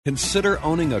Consider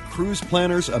owning a Cruise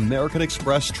Planners American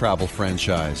Express travel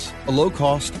franchise. A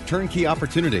low-cost, turnkey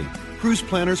opportunity. Cruise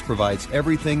Planners provides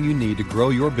everything you need to grow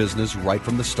your business right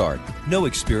from the start. No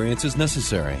experience is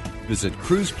necessary. Visit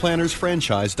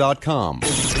cruiseplannersfranchise.com.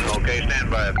 Okay, stand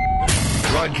by.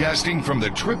 Broadcasting from the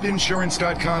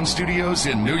TripInsurance.com studios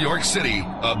in New York City,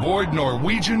 aboard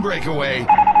Norwegian Breakaway,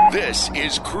 this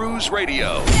is Cruise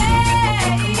Radio.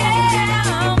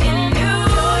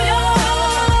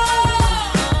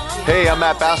 Hey, I'm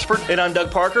Matt Bassford. And I'm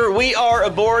Doug Parker. We are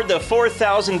aboard the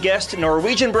 4,000-guest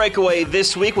Norwegian Breakaway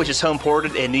this week, which is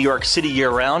home-ported in New York City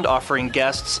year-round, offering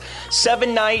guests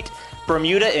 7-night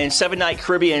Bermuda and 7-night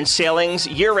Caribbean sailings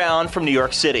year-round from New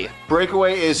York City.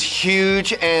 Breakaway is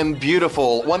huge and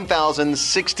beautiful.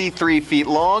 1,063 feet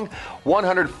long,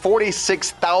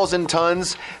 146,000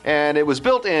 tons, and it was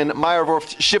built in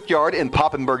Meyerwerft Shipyard in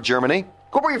Papenburg, Germany.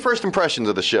 What were your first impressions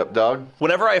of the ship, Doug?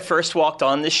 Whenever I first walked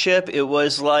on this ship, it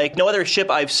was like no other ship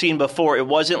I've seen before. It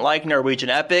wasn't like Norwegian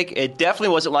Epic. It definitely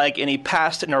wasn't like any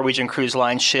past Norwegian Cruise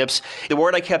Line ships. The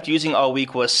word I kept using all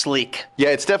week was sleek.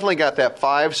 Yeah, it's definitely got that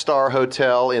 5-star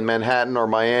hotel in Manhattan or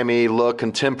Miami look,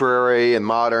 contemporary and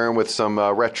modern with some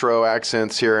retro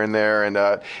accents here and there,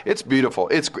 and it's beautiful.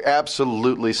 It's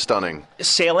absolutely stunning.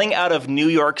 Sailing out of New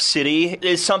York City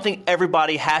is something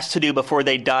everybody has to do before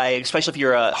they die, especially if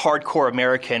you're a hardcore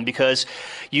American, because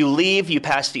you leave, you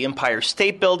pass the Empire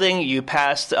State Building, you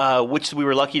passed, which we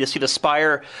were lucky to see the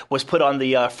spire was put on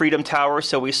the Freedom Tower,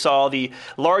 so we saw the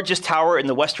largest tower in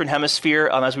the Western Hemisphere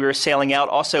as we were sailing out.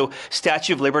 Also,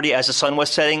 Statue of Liberty as the sun was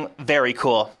setting. Very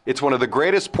cool. It's one of the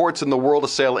greatest ports in the world to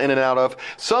sail in and out of.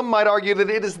 Some might argue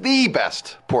that it is the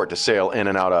best port to sail in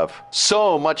and out of.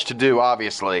 So much to do,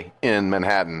 obviously, in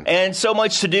Manhattan. And so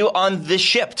much to do on this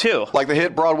ship, too. Like the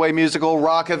hit Broadway musical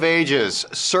Rock of Ages,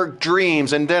 Cirque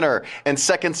Dreams and Dinner, and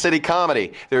Second City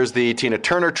Comedy. There's the Tina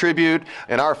Turner tribute,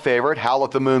 and our favorite, Howl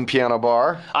at the Moon Piano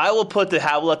Bar. I will put the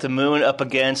Howl at the Moon up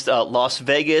against Las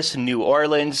Vegas, New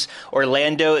Orleans,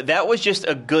 Orlando. That was just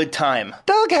a good time.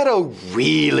 Doug had a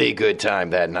really good time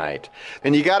that night.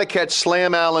 And you got to catch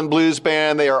Slam Allen Blues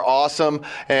Band. They are awesome.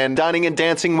 And Dining and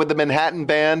Dancing with the Manhattan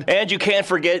Band. And you can't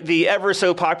forget the ever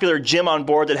so popular gym on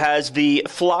board that has the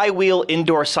flywheel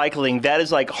indoor cycling. That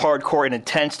is like hardcore and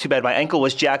intense. Too bad my ankle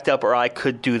was jacked up or I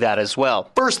could do that as well.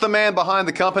 First, the man behind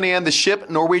the company and the ship,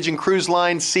 Norwegian Cruise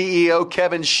Line CEO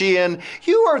Kevin Sheehan.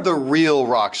 You are the real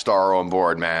rock star on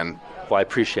board, man. Well, I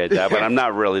appreciate that, but I'm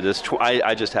not really this.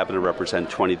 I just happen to represent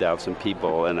 20,000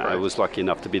 people, and right. I was lucky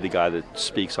enough to be the guy that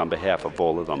speaks on behalf of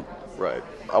all of them. Right.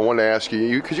 I wanted to ask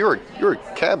you, because you're a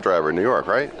cab driver in New York,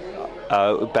 right?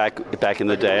 Back in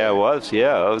the day, I was.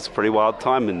 Yeah, it was a pretty wild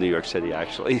time in New York City,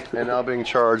 actually. And now being in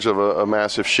charge of a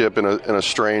massive ship in a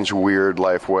strange, weird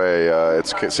life way,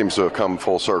 it seems to have come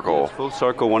full circle. It's full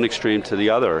circle, one extreme to the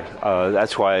other.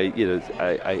 That's why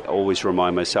I always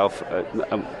remind myself,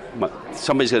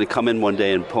 somebody's going to come in one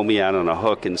day and pull me out on a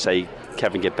hook and say,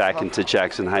 Kevin, get back into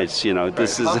Jackson Heights.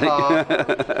 This is.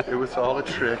 It was all a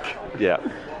trick. Yeah.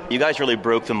 You guys really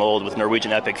broke the mold with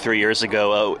Norwegian Epic 3 years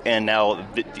ago, and now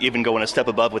even going a step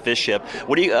above with this ship.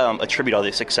 What do you attribute all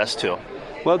the success to?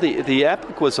 Well, the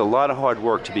Epic was a lot of hard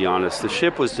work, to be honest. The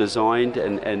ship was designed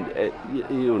and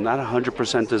not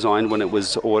 100% designed when it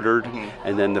was ordered,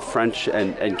 and then the French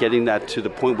and getting that to the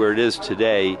point where it is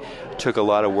today took a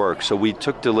lot of work. So we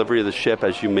took delivery of the ship,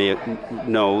 as you may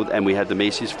know, and we had the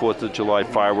Macy's 4th of July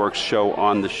fireworks show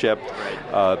on the ship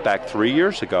back 3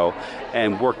 years ago,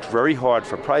 and worked very hard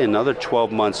for probably another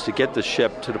 12 months to get the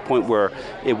ship to the point where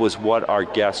it was what our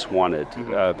guests wanted,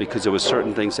 because there were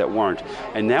certain things that weren't.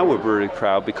 And now we're very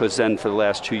proud, because then for the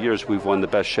last 2 years we've won the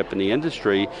best ship in the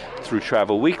industry through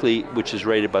Travel Weekly, which is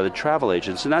rated by the travel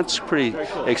agents, and that's pretty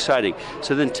exciting.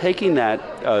 So then taking that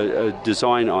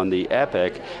design on the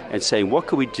Epic and saying, what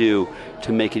could we do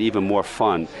to make it even more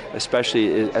fun,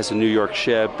 especially as a New York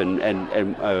ship, and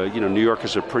New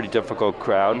Yorkers are a pretty difficult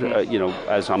crowd,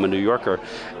 as I'm a New Yorker,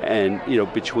 and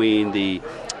between the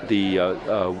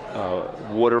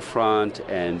waterfront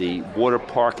and the water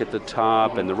park at the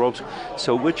top and the ropes.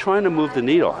 So we're trying to move the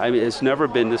needle. I mean, it's never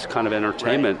been this kind of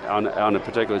entertainment on a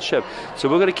particular ship. So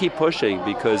we're going to keep pushing,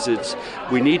 because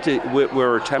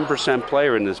we're a 10%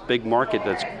 player in this big market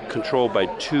that's controlled by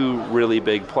two really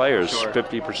big players,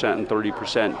 50% and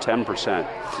 30%, 10%.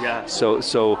 Yeah.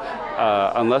 So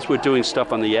unless we're doing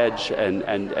stuff on the edge and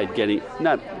getting,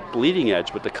 not bleeding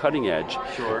edge, but the cutting edge,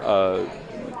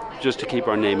 just to keep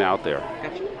our name out there.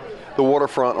 The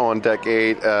waterfront on Deck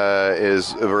 8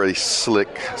 is a very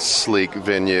sleek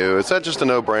venue. Is that just a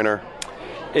no-brainer?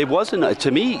 It wasn't.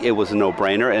 To me, it was a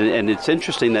no-brainer, and it's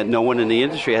interesting that no one in the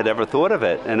industry had ever thought of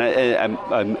it. And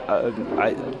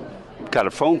got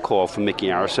a phone call from Mickey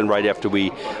Arison right after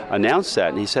we announced that,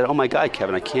 and he said, "Oh my God,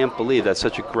 Kevin, I can't believe that's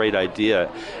such a great idea,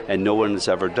 and no one has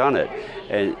ever done it."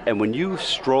 And when you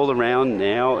stroll around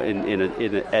now,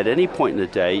 at any point in the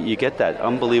day, you get that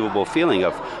unbelievable feeling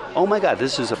of, oh my God,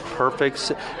 this is a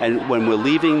perfect. And when we're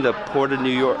leaving the port of New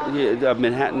York,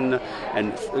 Manhattan,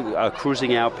 and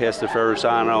cruising out past the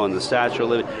Verrazano and the Statue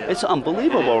of Liberty, it's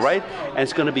unbelievable, right? And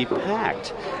it's going to be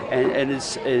packed, and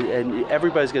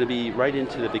everybody's going to be right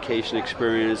into the vacation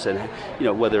experience, and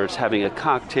whether it's having a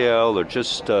cocktail or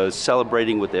just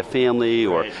celebrating with their family,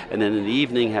 and then in the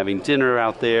evening having dinner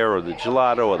out there, or the gelato,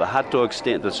 or the hot dog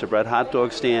stand, the Sabret hot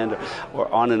dog stand, or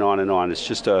on and on and on. It's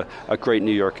just a great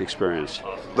New York experience.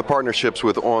 The partnerships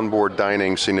with onboard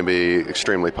dining seem to be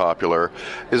extremely popular.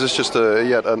 Is this just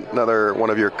yet another one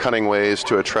of your cunning ways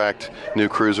to attract new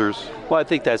cruisers? Well, I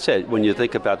think that's it. When you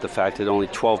think about the fact that only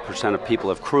 12% of people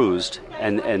have cruised,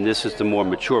 and this is the more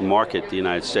mature market, the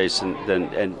United States,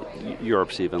 and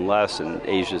Europe's even less, and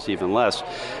Asia's even less,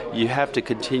 you have to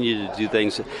continue to do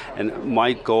things. And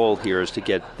my goal here is to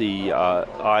get the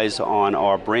eyes on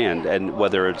our brand, and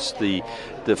whether it's the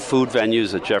food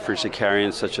venues at Jeffrey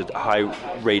Zakarian, such a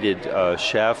high-rated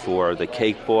chef, or the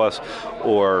Cake Boss,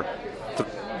 or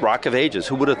Rock of Ages.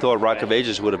 Who would have thought Rock of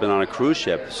Ages would have been on a cruise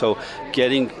ship? So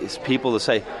getting people to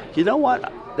say, you know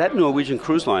what, that Norwegian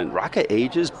cruise line, Rock of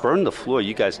Ages, burned the floor.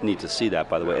 You guys need to see that,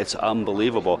 by the way. It's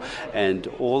unbelievable. And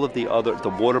all of the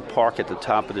water park at the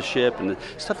top of the ship, and the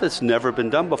stuff that's never been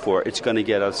done before, it's going to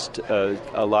get us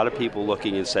a lot of people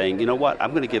looking and saying, you know what,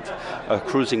 I'm going to give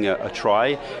cruising a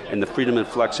try, and the freedom and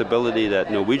flexibility that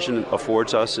Norwegian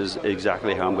affords us is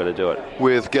exactly how I'm going to do it.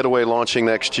 With Getaway launching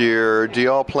next year, do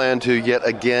y'all plan to yet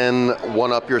again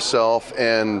one-up yourself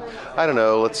and, I don't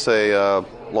know, let's say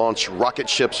launch rocket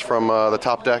ships from the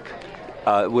top deck?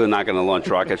 We're not going to launch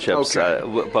rocket ships,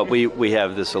 Okay. But we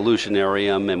have this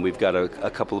Illusionarium, and we've got a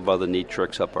couple of other neat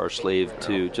tricks up our sleeve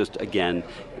to just, again,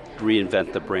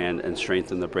 reinvent the brand and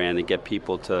strengthen the brand and get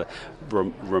people to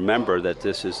remember that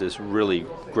this is this really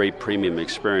great premium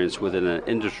experience within an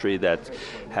industry that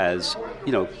has,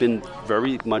 been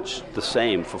very much the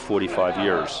same for 45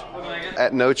 years.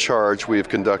 At no charge, we've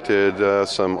conducted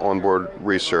some onboard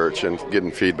research and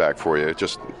getting feedback for you.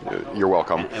 Just, you're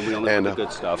welcome. And we only want the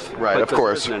good stuff. Right, but of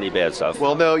course. There isn't any bad stuff.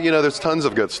 Well, no, there's tons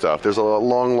of good stuff. There's a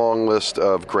long list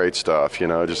of great stuff,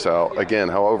 just how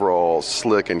overall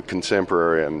slick and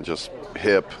contemporary and just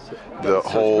hip the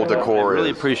whole decor I really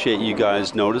is. appreciate you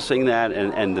guys noticing that,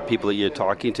 and the people that you're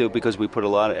talking to, because we put a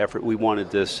lot of effort. We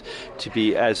wanted this to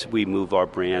be, as we move our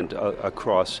brand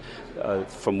across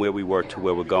from where we were to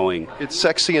where we're going. It's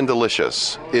sexy and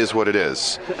delicious, is what it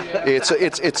is.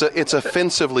 It's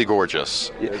offensively gorgeous,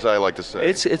 as I like to say.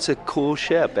 It's a cool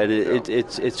ship, and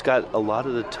it's got a lot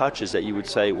of the touches that you would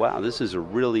say, wow, this is a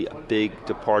really big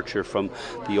departure from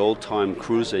the old time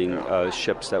cruising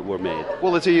ships that were made.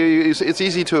 Well, it's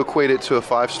easy to equate it to a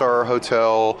 5-star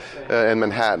hotel in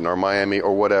Manhattan or Miami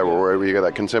or whatever, where you got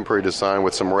that contemporary design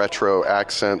with some retro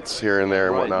accents here and there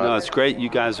and whatnot. No, it's great. You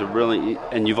guys are really,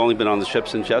 and you've only been on the ship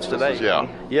since yesterday. Yeah.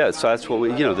 Yeah, so that's what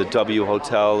we, the W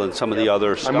Hotel and some of the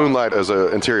other stuff. I moonlight as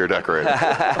an interior decorator.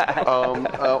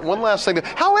 One last thing.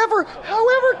 However,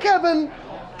 Kevin,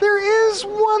 there is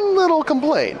one little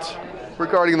complaint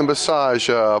regarding the massage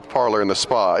parlor and the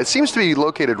spa. It seems to be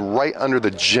located right under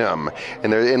the gym,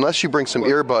 and unless you bring some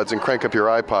earbuds and crank up your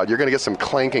iPod, you're going to get some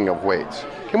clanking of weights.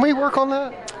 Can we work on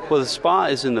that? Well, the spa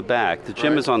is in the back. The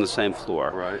gym is on the same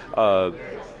floor. Right.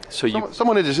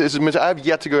 Someone is. I have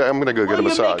yet to go. I'm going to go get a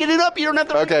massage. You're making it up. You don't have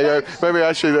to. Okay, maybe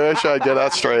I should get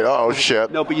that straight. Oh shit.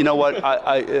 No, but you know what?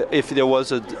 If there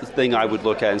was a thing, I would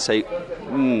look at and say,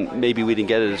 maybe we didn't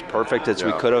get it as perfect as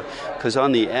we could have. Because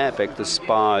on the Epic, the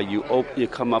spa, you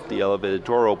come up the elevator, the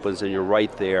door opens, and you're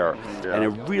right there, and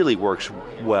it really works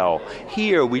well.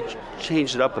 Here, we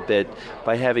changed it up a bit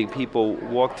by having people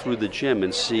walk through the gym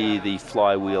and see the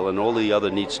flywheel and all the other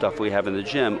neat stuff we have in the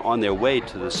gym on their way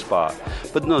to the spa.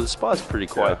 But no, the spa's pretty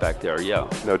quiet back there,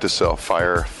 Note to self,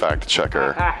 fire fact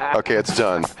checker. Okay, it's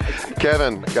done.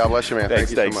 Kevin, God bless you, man.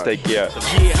 Thanks, Thank you so much. Take care.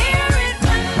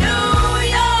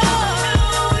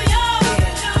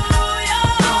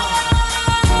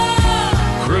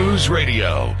 Cruise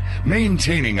Radio,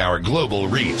 maintaining our global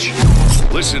reach.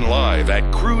 Listen live at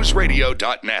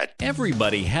cruiseradio.net.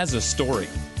 Everybody has a story.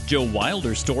 Joe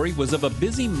Wilder's story was of a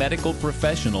busy medical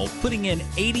professional putting in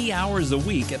 80 hours a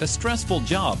week at a stressful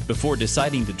job before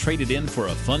deciding to trade it in for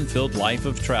a fun-filled life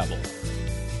of travel.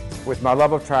 With my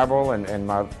love of travel and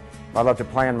my love to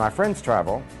plan my friends'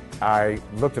 travel, I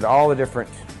looked at all the different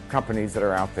companies that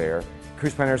are out there.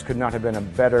 Cruise Planners could not have been a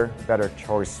better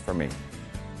choice for me.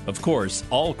 Of course,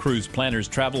 all Cruise Planners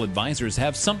travel advisors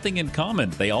have something in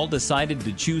common. They all decided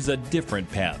to choose a different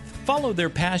path, follow their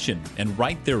passion, and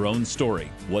write their own story.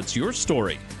 What's your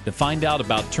story? To find out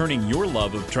about turning your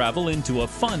love of travel into a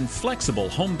fun, flexible,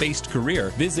 home-based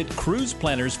career, visit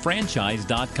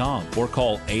cruiseplannersfranchise.com or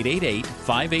call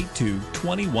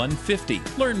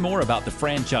 888-582-2150. Learn more about the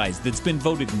franchise that's been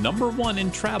voted #1 in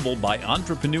travel by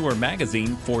Entrepreneur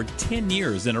Magazine for 10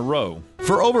 years in a row.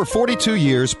 For over 42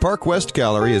 years, Park West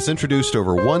Gallery has introduced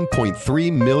over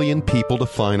 1.3 million people to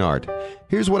fine art.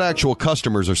 Here's what actual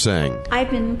customers are saying. I've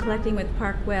been collecting with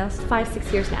Park West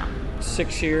 5-6 years now.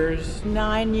 6 years.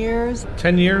 9 years.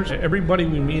 10 years. Everybody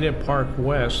we meet at Park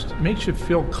West makes you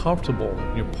feel comfortable.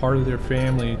 You're part of their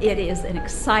family. It is an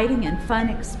exciting and fun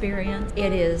experience.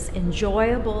 It is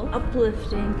enjoyable,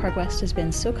 uplifting. Park West has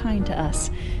been so kind to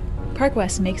us. Park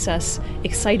West makes us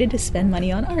excited to spend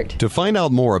money on art. To find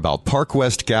out more about Park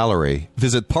West Gallery,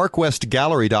 visit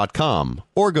parkwestgallery.com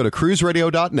or go to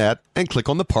cruiseradio.net and click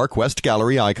on the Park West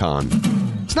Gallery icon.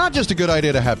 It's not just a good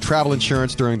idea to have travel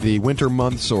insurance during the winter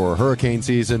months or hurricane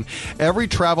season. Every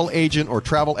travel agent or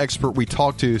travel expert we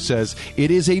talk to says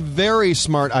it is a very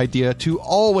smart idea to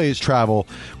always travel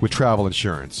with travel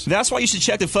insurance. That's why you should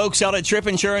check the folks out at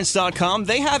tripinsurance.com.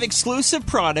 They have exclusive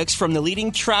products from the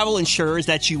leading travel insurers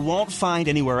that you won't find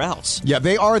anywhere else. Yeah,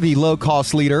 they are the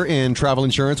low-cost leader in travel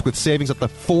insurance with savings up to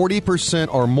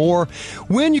 40% or more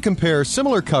when you compare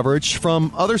similar coverage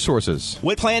from other sources.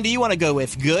 What plan do you want to go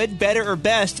with? Good, better, or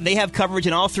best? They have coverage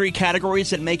in all 3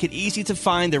 categories that make it easy to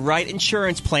find the right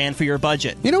insurance plan for your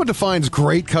budget. You know what defines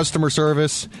great customer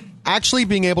service? Actually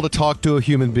being able to talk to a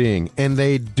human being, and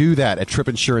they do that at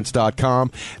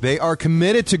tripinsurance.com. They are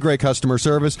committed to great customer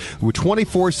service with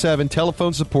 24/7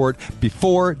 telephone support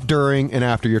before, during, and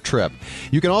after your trip.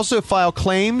 You can also file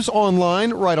claims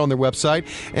online right on their website,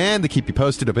 and they keep you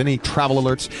posted of any travel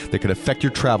alerts that could affect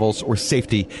your travels or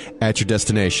safety at your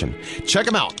destination. Check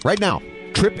them out right now.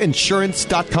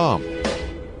 tripinsurance.com.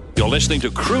 You're listening to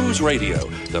Cruise Radio,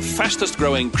 the fastest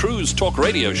growing cruise talk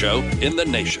radio show in the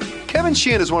nation. Kevin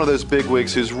Sheehan is one of those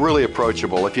bigwigs who's really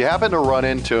approachable. If you happen to run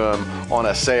into him on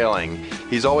a sailing,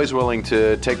 he's always willing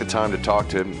to take the time to talk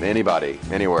to anybody,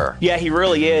 anywhere. Yeah, he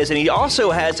really is. And he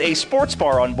also has a sports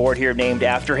bar on board here named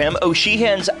after him.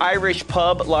 O'Sheehan's Irish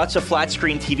Pub, lots of flat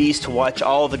screen TVs to watch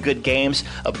all the good games.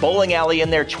 A bowling alley in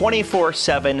there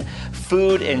 24/7,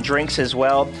 food and drinks as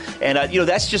well. And,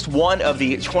 that's just one of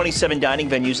the 27 dining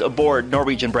venues aboard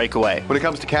Norwegian Breakaway. When it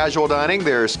comes to casual dining,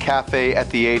 there's Cafe at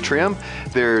the Atrium,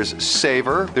 there's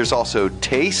Savor, there's also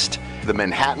Taste, the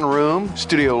Manhattan Room,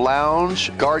 Studio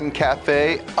Lounge, Garden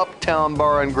Cafe, Uptown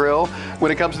Bar and Grill.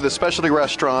 When it comes to the specialty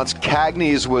restaurants,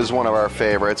 Cagney's was one of our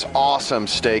favorites. Awesome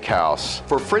steakhouse.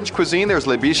 For French cuisine, there's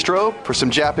Le Bistro. For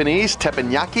some Japanese,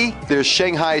 teppanyaki. There's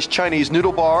Shanghai's Chinese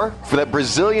Noodle Bar. For that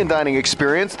Brazilian dining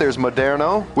experience, there's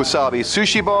Moderno, Wasabi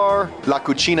Sushi Bar, La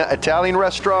Cucina Italian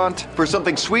Restaurant. For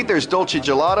something sweet, there's Dolce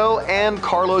Gelato and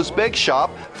Carlo's Bake Shop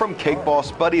from Cake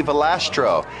Boss Buddy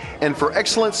Velastro. And for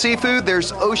excellent seafood,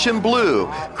 there's Ocean Blue,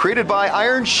 created by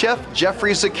Iron Chef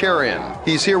Jeffrey Zakarian.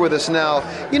 He's here with us now.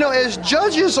 As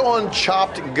judges on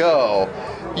Chopped go,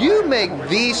 you make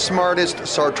the smartest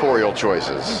sartorial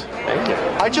choices. Thank you.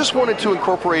 I just wanted to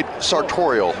incorporate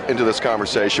sartorial into this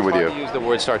conversation with you. To use the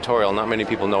word sartorial, not many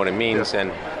people know what it means,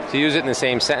 and to use it in the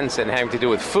same sentence and having to do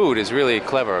with food is really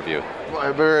clever of you.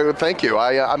 Well, thank you.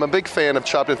 I'm a big fan of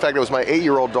Chopped. In fact, it was my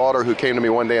 8-year-old daughter who came to me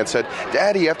one day and said,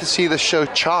 "Daddy, you have to see this show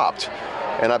Chopped."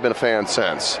 And I've been a fan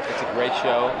since. It's a great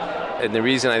show. And the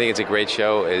reason I think it's a great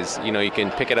show is, you can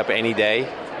pick it up any day.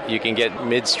 You can get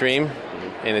midstream,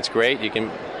 and it's great. You can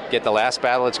get the last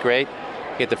battle, it's great.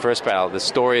 Get the first battle. The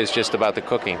story is just about the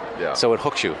cooking. Yeah. So it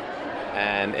hooks you.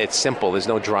 And it's simple. There's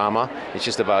no drama. It's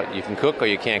just about you can cook or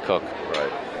you can't cook.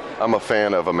 Right. I'm a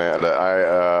fan of Amanda.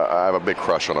 I have a big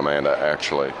crush on Amanda,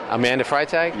 actually. Amanda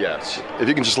Freitag? Yes. If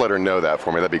you can just let her know that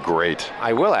for me, that'd be great.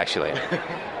 I will, actually.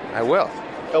 I will.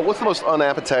 What's the most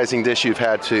unappetizing dish you've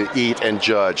had to eat and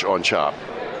judge on Chopped?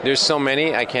 There's so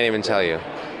many, I can't even tell you.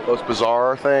 Most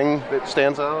bizarre thing that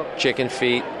stands out? Chicken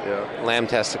feet, lamb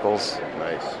testicles.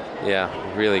 Nice. Yeah,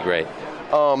 really great.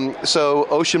 So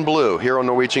Ocean Blue here on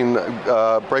Norwegian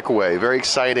Breakaway, very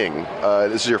exciting.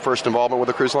 This is your first involvement with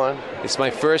a cruise line? It's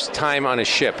my first time on a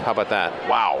ship. How about that?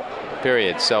 Wow.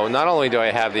 Period. So not only do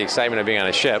I have the excitement of being on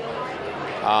a ship,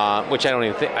 which I don't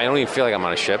even feel like I'm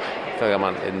on a ship. I feel like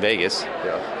I'm in Vegas.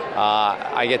 Yeah.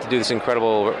 I get to do this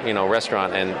incredible,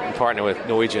 restaurant and partner with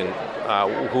Norwegian,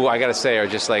 who I got to say are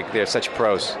just like they're such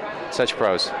pros. Such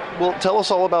pros. Well, tell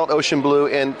us all about Ocean Blue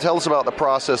and tell us about the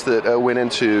process that went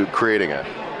into creating it.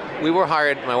 We were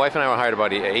hired, my wife and I were hired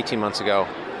about 18 months ago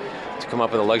to come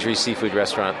up with a luxury seafood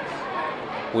restaurant.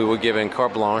 We were given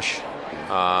carte blanche.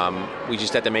 We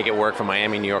just had to make it work for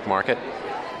Miami, New York market.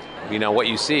 You know, what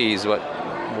you see is what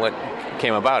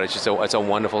came about. It's a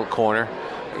wonderful corner.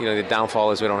 You know, the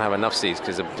downfall is we don't have enough seats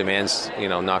because the demand's, you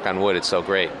know, knock on wood, it's so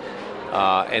great.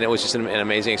 And it was just an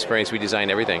amazing experience. We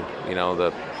designed everything. You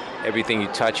know, everything you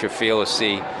touch or feel or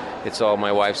see, it's all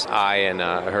my wife's eye and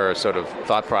her sort of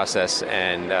thought process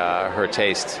and her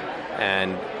taste.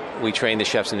 And we trained the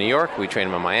chefs in New York, we trained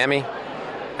them in Miami,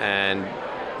 and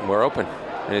we're open.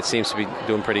 And it seems to be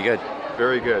doing pretty good.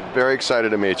 Very good. Very excited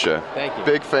to meet you. Thank you.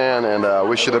 Big fan, and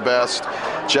wish you the best.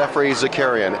 Jeffrey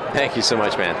Zakarian. Thank you so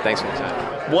much, man. Thanks for the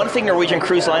time. One thing Norwegian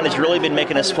Cruise Line has really been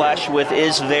making a splash with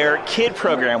is their kid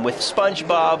program with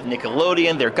SpongeBob,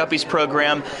 Nickelodeon, their Guppies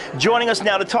program. Joining us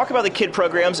now to talk about the kid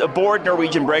programs aboard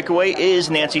Norwegian Breakaway is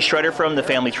Nancy Schroeder from the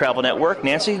Family Travel Network.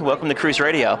 Nancy, welcome to Cruise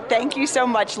Radio. Thank you so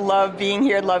much. Love being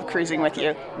here. Love cruising with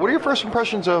you. What are your first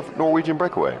impressions of Norwegian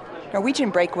Breakaway? Norwegian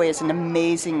Breakaway is an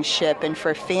amazing ship, and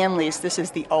for families, this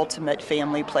is the ultimate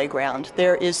family playground.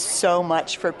 There is so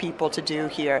much for people to do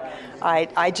here.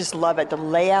 I just love it. The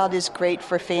layout is great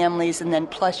for families, and then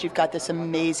plus you've got this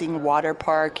amazing water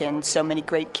park and so many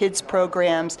great kids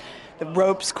programs. The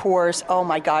ropes course, oh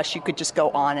my gosh, you could just go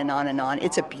on and on and on.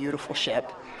 It's a beautiful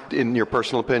ship. In your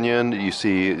personal opinion, do you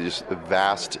see just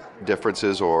vast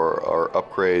differences or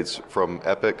upgrades from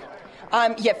Epic?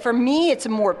 Yeah, for me, it's a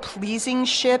more pleasing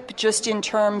ship, just in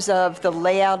terms of the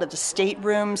layout of the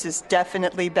staterooms is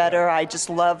definitely better. I just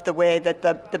love the way that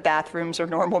the bathrooms are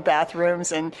normal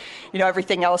bathrooms, and you know,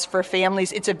 everything else for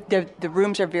families. The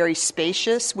rooms are very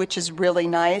spacious, which is really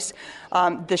nice.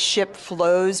 The ship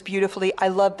flows beautifully. I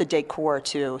love the decor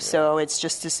too, so it's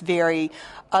just this very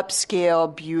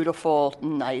upscale, beautiful,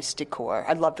 nice decor.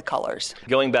 I love the colors.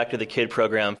 Going back to the kid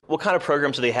program, what kind of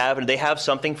programs do they have? And do they have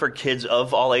something for kids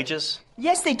of all ages?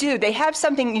 Yes, they do. They have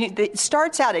something that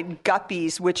starts out at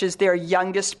Guppies, which is their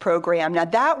youngest program. Now,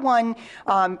 that one,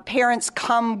 parents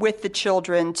come with the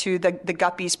children to the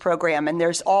Guppies program, and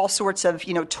there's all sorts of,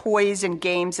 you know, toys and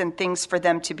games and things for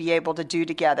them to be able to do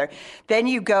together. Then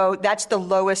you go, that's the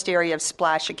lowest area of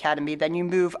Splash Academy. Then you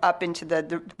move up into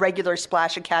the regular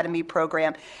Splash Academy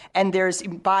program, and there's,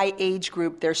 by age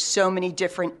group, there's so many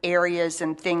different areas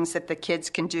and things that the kids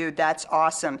can do. That's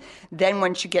awesome. Then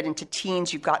once you get into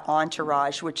teens, you've got Entourage,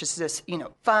 which is this, you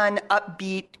know, fun,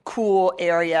 upbeat, cool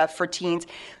area for teens.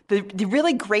 The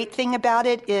really great thing about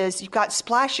it is you've got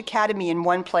Splash Academy in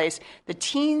one place. The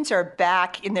teens are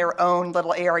back in their own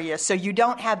little area, so you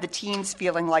don't have the teens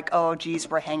feeling like, oh, geez,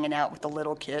 we're hanging out with the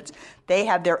little kids. They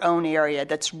have their own area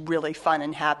that's really fun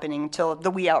and happening until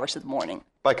the wee hours of the morning.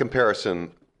 By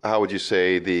comparison, how would you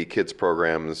say the kids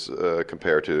programs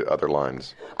compare to other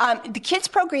lines? The kids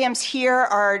programs here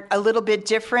are a little bit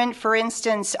different. For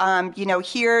instance, you know,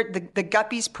 here the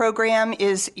Guppies program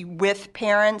is with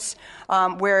parents,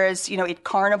 whereas, you know, at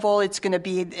Carnival it's going to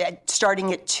be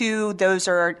starting at 2. Those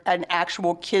are an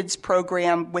actual kids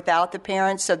program without the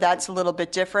parents, so that's a little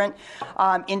bit different.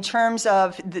 In terms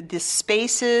of the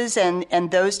spaces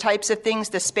and those types of things,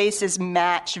 the spaces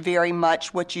match very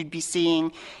much what you'd be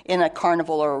seeing in a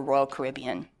Carnival or a Royal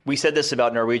Caribbean. We said this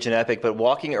about Norwegian Epic, but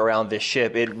walking around this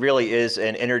ship, it really is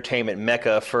an entertainment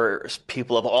mecca for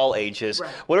people of all ages. Right.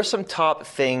 What are some top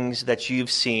things that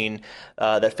you've seen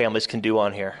that families can do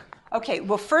on here? Okay,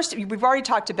 well, first, we've already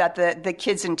talked about the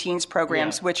kids and teens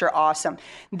programs, which are awesome.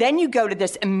 Then you go to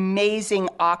this amazing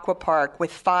aqua park with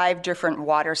 5 different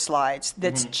water slides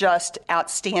that's just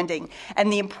outstanding. And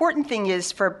the important thing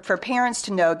is for parents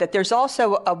to know that there's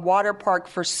also a water park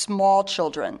for small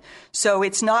children. So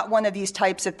it's not one of these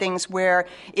types of things where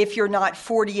if you're not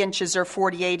 40 inches or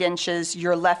 48 inches,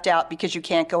 you're left out because you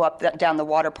can't go up down the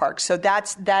water park. So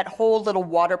that whole little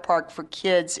water park for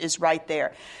kids is right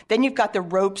there. Then you've got the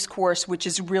ropes course, which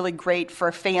is really great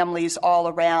for families all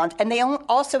around. And they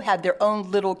also have their own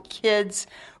little kids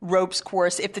ropes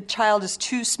course. If the child is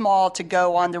too small to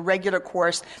go on the regular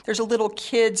course, there's a little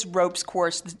kids ropes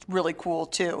course that's really cool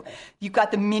too. You've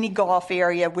got the mini golf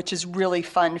area, which is really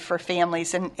fun for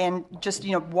families, and just,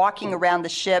 you know, walking around the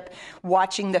ship,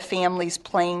 watching the families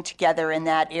playing together in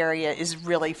that area is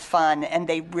really fun, and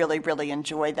they really, really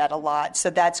enjoy that a lot. So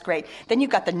that's great. Then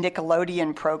you've got the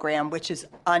Nickelodeon program, which is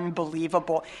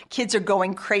unbelievable. kids are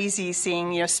going crazy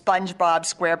seeing, SpongeBob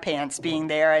SquarePants being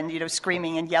there and,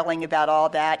 screaming and yelling about all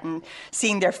that, and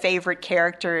seeing their favorite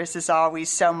characters is always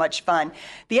so much fun.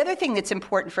 The other thing that's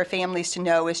important for families to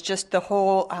know is just the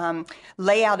whole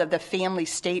layout of the family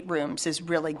staterooms is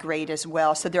really great as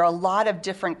well. So there are a lot of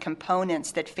different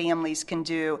components that families can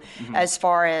do as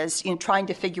far as trying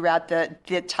to figure out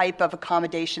the type of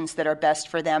accommodations that are best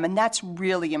for them. And that's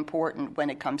really important when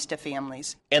it comes to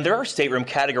families. And there are stateroom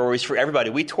categories for everybody.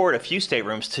 We toured a few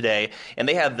staterooms today, and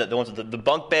they have the ones with the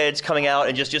bunk beds coming out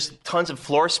and just tons of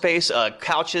floor space,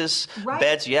 couches,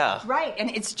 beds, Right, and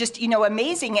it's just,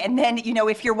 amazing. And then,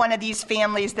 if you're one of these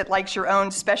families that likes your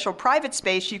own special private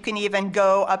space, you can even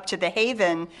go up to the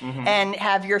Haven and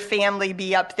have your family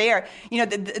be up there.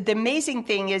 The amazing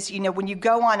thing is, when you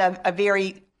go on a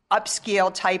very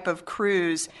upscale type of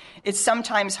cruise, it's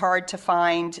sometimes hard to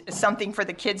find something for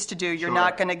the kids to do. You're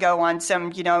not going to go on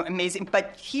some, amazing,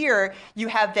 but here you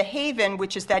have the Haven,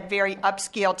 which is that very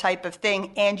upscale type of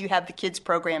thing, and you have the kids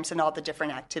programs and all the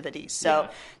different activities. So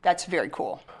that's very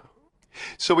cool.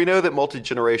 So we know that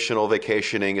multi-generational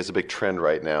vacationing is a big trend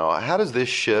right now. How does this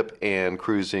ship and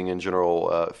cruising in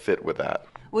general fit with that?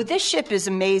 Well, this ship is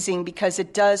amazing because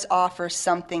it does offer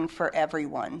something for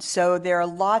everyone. So there are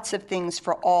lots of things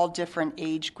for all different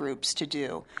age groups to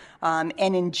do. And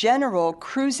in general,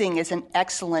 cruising is an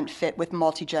excellent fit with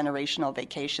multi-generational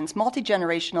vacations.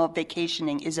 Multi-generational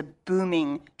vacationing is a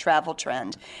booming travel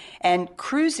trend. And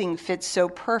cruising fits so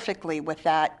perfectly with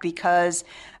that because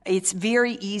it's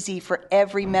very easy for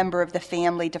every member of the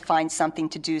family to find something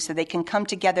to do. So they can come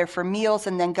together for meals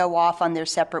and then go off on their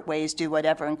separate ways, do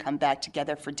whatever, and come back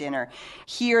together for dinner.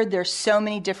 Here, there's so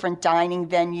many different dining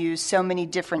venues, so many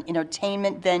different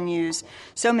entertainment venues,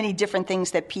 so many different things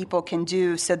that people can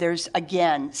do. So there's,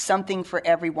 again, something for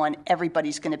everyone.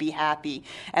 Everybody's going to be happy.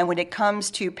 And when it comes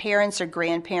to parents or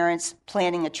grandparents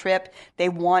planning a trip, they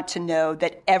want to know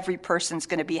that every person's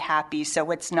going to be happy. So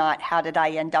it's not, how did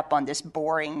I end up on this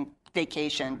boring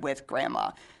vacation with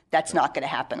grandma? That's not going to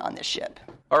happen on this ship.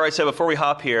 All right, so before we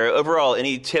hop here, overall,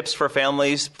 any tips for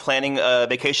families planning a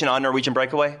vacation on Norwegian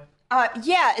Breakaway?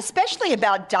 Especially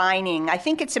about dining. I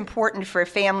think it's important for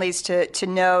families to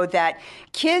know that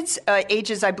kids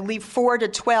ages, I believe, 4 to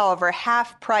 12 are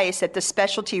half price at the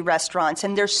specialty restaurants.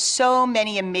 And there's so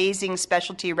many amazing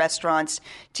specialty restaurants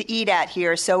to eat at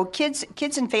here. So kids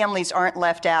and families aren't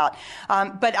left out.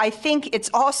 But I think it's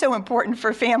also important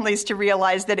for families to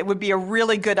realize that it would be a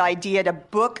really good idea to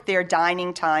book their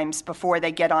dining times before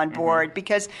they get on board,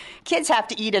 because kids have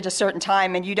to eat at a certain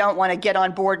time, and you don't want to get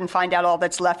on board and find out all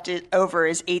that's left over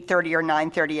is 8:30 or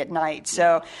 9:30 at night.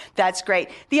 So that's great.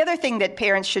 The other thing that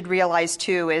parents should realize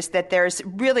too is that there's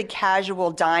really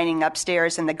casual dining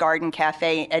upstairs in the Garden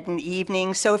Cafe at an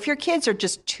evening. So if your kids are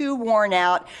just too worn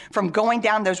out from going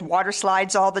down those water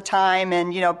slides all the time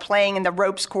and, playing in the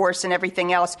ropes course and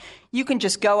everything else, you can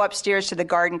just go upstairs to the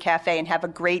Garden Cafe and have a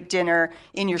great dinner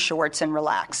in your shorts and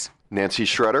relax. Nancy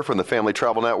Schroeder from the Family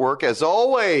Travel Network, as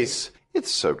always. It's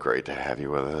so great to have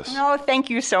you with us. Oh, thank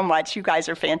you so much. You guys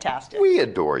are fantastic. We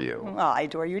adore you. Well, I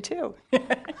adore you too.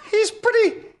 He's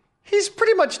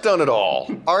pretty much done it all.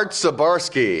 Art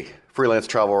Zabarski, freelance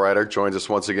travel writer, joins us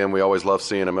once again. We always love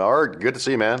seeing him. Art, good to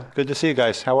see you, man. Good to see you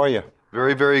guys. How are you?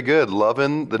 Very, very good.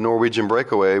 Loving the Norwegian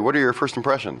Breakaway. What are your first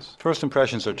impressions? First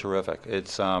impressions are terrific.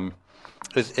 It's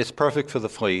perfect for the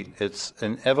fleet. It's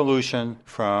an evolution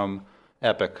from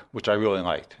Epic, which I really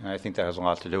liked, and I think that has a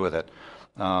lot to do with it.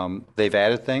 They've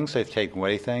added things, they've taken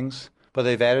away things, but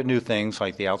they've added new things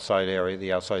like the outside area,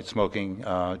 the outside smoking,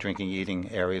 drinking, eating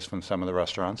areas from some of the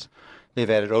restaurants. They've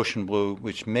added Ocean Blue,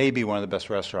 which may be one of the best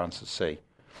restaurants at sea.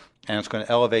 And it's going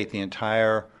to elevate the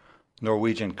entire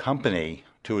Norwegian company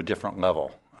to a different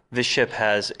level. This ship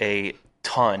has a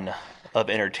ton of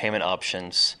entertainment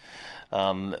options.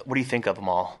 What do you think of them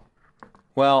all?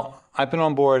 Well, I've been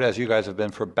on board, as you guys have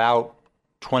been, for about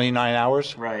 29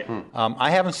 hours. Right.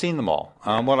 I haven't seen them all.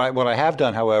 What I have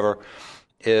done, however,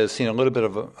 is seen a little bit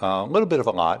of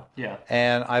a lot. Yeah.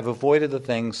 And I've avoided the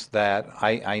things that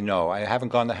I know. I haven't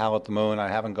gone to Howl at the Moon. I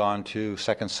haven't gone to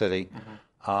Second City.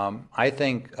 I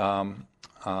think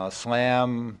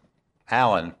Slam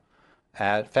Allen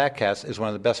at Fat Cats is one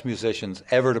of the best musicians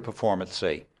ever to perform at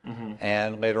sea.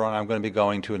 And later on, I'm going to be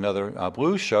going to another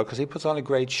blues show because he puts on a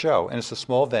great show. And it's a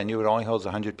small venue. It only holds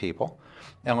 100 people.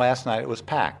 And last night it was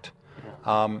packed.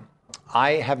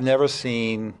 I have never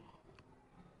seen,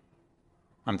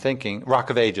 I'm thinking, Rock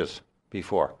of Ages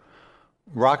before.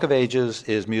 Rock of Ages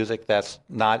is music that's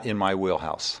not in my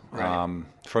wheelhouse. Right.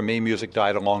 For me, music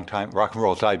died a long time, rock and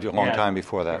roll died a long time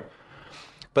before that.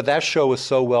 But that show was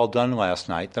so well done last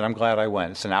night that I'm glad I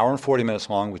went. It's an hour and 40 minutes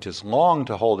long, which is long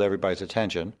to hold everybody's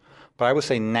attention. But I would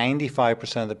say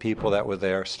 95% of the people that were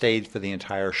there stayed for the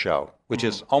entire show, which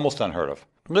is almost unheard of.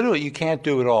 Literally, you can't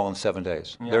do it all in 7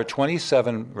 days. Yeah. There are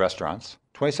 27 restaurants,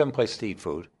 27 places to eat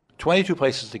food, 22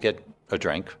 places to get a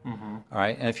drink. All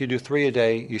right? And if you do 3 a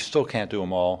day, you still can't do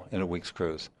them all in a week's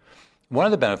cruise. One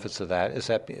of the benefits of that is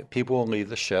that people will leave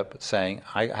the ship saying,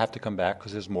 I have to come back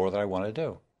because there's more that I want to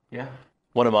do. Yeah.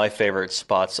 One of my favorite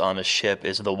spots on the ship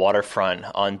is the waterfront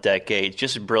on Deck 8.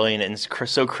 Just brilliant and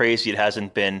so crazy it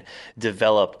hasn't been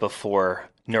developed before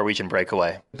Norwegian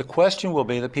Breakaway. The question will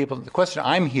be, the question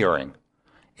I'm hearing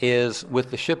is,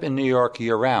 with the ship in New York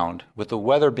year-round, with the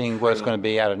weather being what it's going to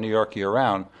be out of New York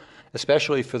year-round,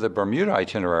 especially for the Bermuda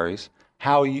itineraries,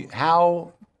 how is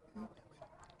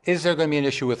there going to be an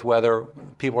issue with whether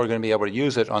people are going to be able to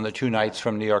use it on the 2 nights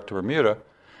from New York to Bermuda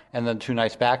and then 2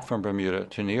 nights back from Bermuda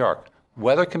to New York?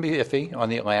 Weather can be iffy on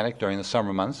the Atlantic during the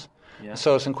summer months,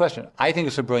 so it's in question. I think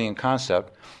it's a brilliant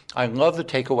concept. I love the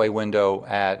takeaway window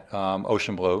at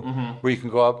Ocean Blue, where you can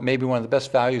go up. Maybe one of the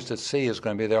best values at sea is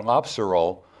going to be their lobster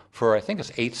roll for, I think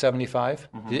it's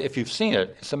 $8.75. If you've seen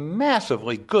it, it's a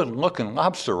massively good-looking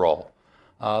lobster roll,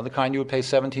 the kind you would pay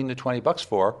 $17 to $20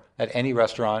 for at any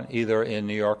restaurant, either in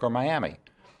New York or Miami.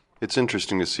 It's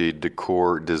interesting to see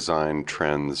decor design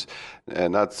trends,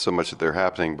 and not so much that they're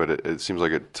happening, but it seems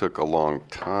like it took a long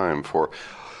time for.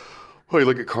 Well, you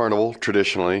look at Carnival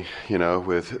traditionally,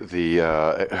 with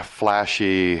the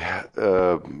flashy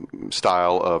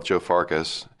style of Joe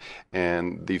Farkas,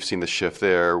 and you've seen the shift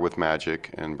there with Magic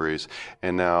and Breeze,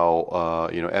 and now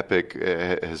Epic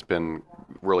has been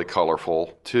really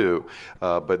colorful too,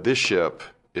 but this ship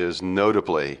is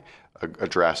notably a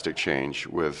drastic change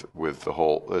with the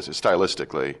whole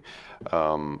stylistically.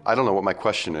 I don't know what my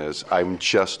question is. I'm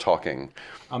just talking.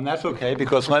 That's okay,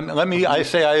 because I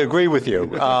say I agree with you.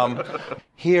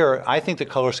 Here, I think the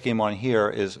color scheme on here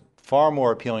is far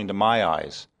more appealing to my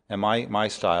eyes and my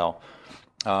style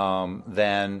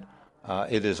than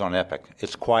it is on Epic.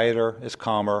 It's quieter, it's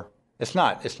calmer. It's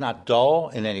not dull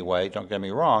in any way, don't get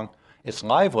me wrong. It's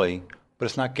lively, but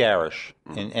it's not garish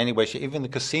in any way. Even the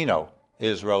casino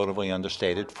is relatively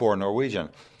understated for Norwegian.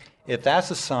 If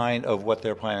that's a sign of what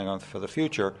they're planning on for the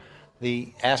future,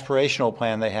 the aspirational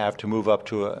plan they have to move up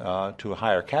to a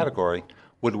higher category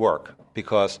would work,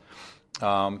 because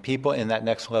people in that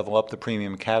next level up the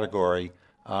premium category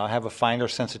have a finer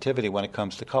sensitivity when it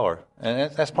comes to color. And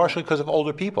that's partially because of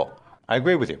older people. I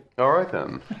agree with you. All right,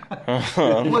 then.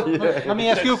 Let me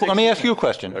ask you a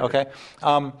question, okay?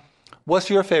 What's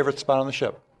your favorite spot on the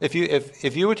ship? If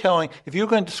you were going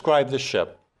to describe this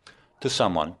ship to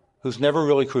someone who's never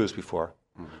really cruised before,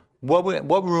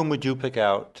 what room would you pick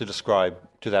out to describe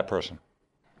to that person?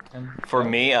 For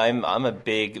me, I'm a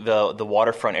big the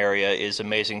waterfront area is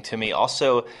amazing to me.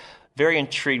 Also, very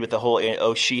intrigued with the whole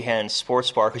O'Sheehan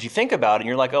sports bar, because you think about it and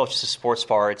you're like, oh, it's just a sports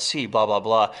bar at sea, blah blah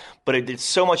blah. But it's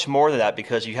so much more than that,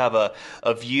 because you have a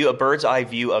bird's eye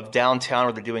view of downtown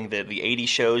where they're doing the 80s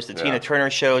shows, the Tina Turner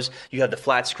shows. You have the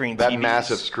flat screen that TVs.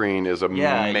 massive screen is amazing.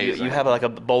 Yeah, you have like a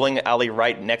bowling alley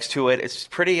right next to it. It's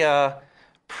pretty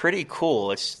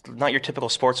cool. It's not your typical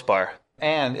sports bar.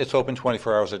 And it's open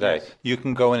 24 hours a day. Yes. You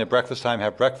can go in at breakfast time,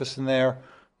 have breakfast in there,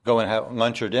 go and have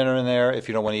lunch or dinner in there if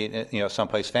you don't want to eat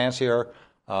someplace fancier.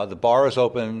 The bar is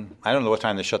open. I don't know what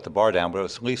time they shut the bar down, but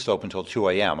it's at least open until 2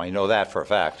 a.m. I know that for a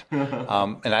fact.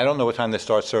 And I don't know what time they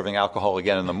start serving alcohol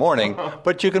again in the morning,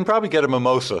 but you can probably get a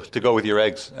mimosa to go with your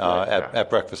eggs at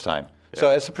breakfast time. Yeah.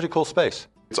 So it's a pretty cool space.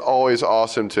 It's always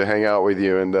awesome to hang out with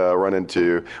you and run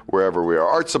into wherever we are.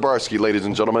 Art Zabarski, ladies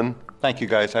and gentlemen. Thank you,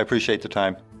 guys. I appreciate the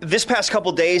time. This past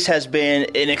couple days has been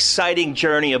an exciting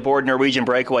journey aboard Norwegian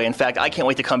Breakaway. In fact, I can't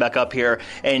wait to come back up here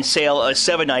and sail a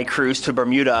 7-night cruise to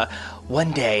Bermuda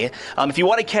one day. If you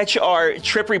want to catch our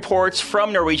trip reports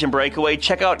from Norwegian Breakaway,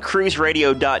 check out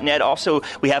cruiseradio.net. Also,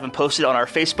 we have them posted on our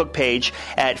Facebook page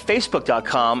at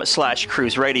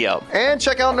facebook.com/cruiseradio. And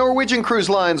check out Norwegian Cruise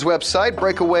Line's website,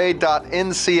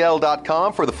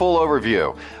 breakaway.ncl.com, for the full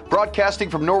overview. Broadcasting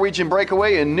from Norwegian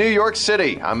Breakaway in New York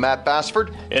City, I'm Matt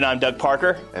Bassford. And I'm Doug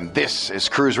Parker. And this is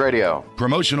Cruise Radio.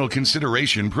 Promotional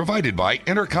consideration provided by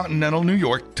Intercontinental New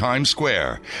York Times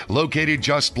Square, located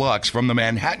just blocks from the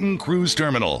Manhattan Cruise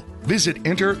Terminal. Visit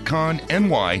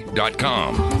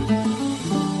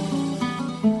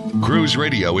interconny.com. Cruise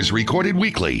Radio is recorded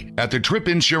weekly at the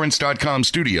TripInsurance.com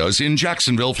studios in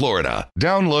Jacksonville, Florida.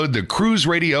 Download the Cruise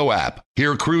Radio app.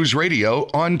 Hear Cruise Radio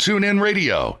on TuneIn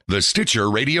Radio, the Stitcher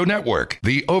Radio Network,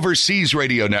 the Overseas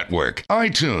Radio Network,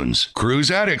 iTunes,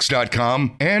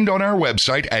 CruiseAddicts.com, and on our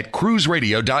website at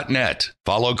cruiseradio.net.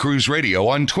 Follow Cruise Radio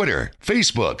on Twitter,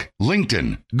 Facebook,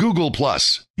 LinkedIn, Google+,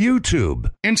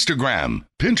 YouTube, Instagram,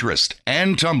 Pinterest,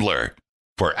 and Tumblr.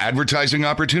 For advertising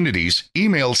opportunities,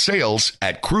 email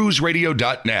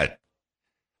sales@cruiseradio.net.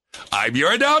 I'm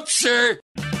your announcer.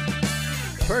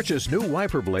 Purchase new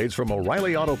wiper blades from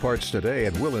O'Reilly Auto Parts today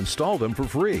and we'll install them for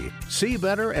free. See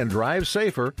better and drive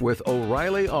safer with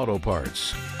O'Reilly Auto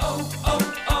Parts.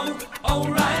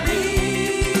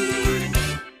 O'Reilly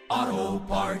Auto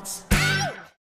Parts.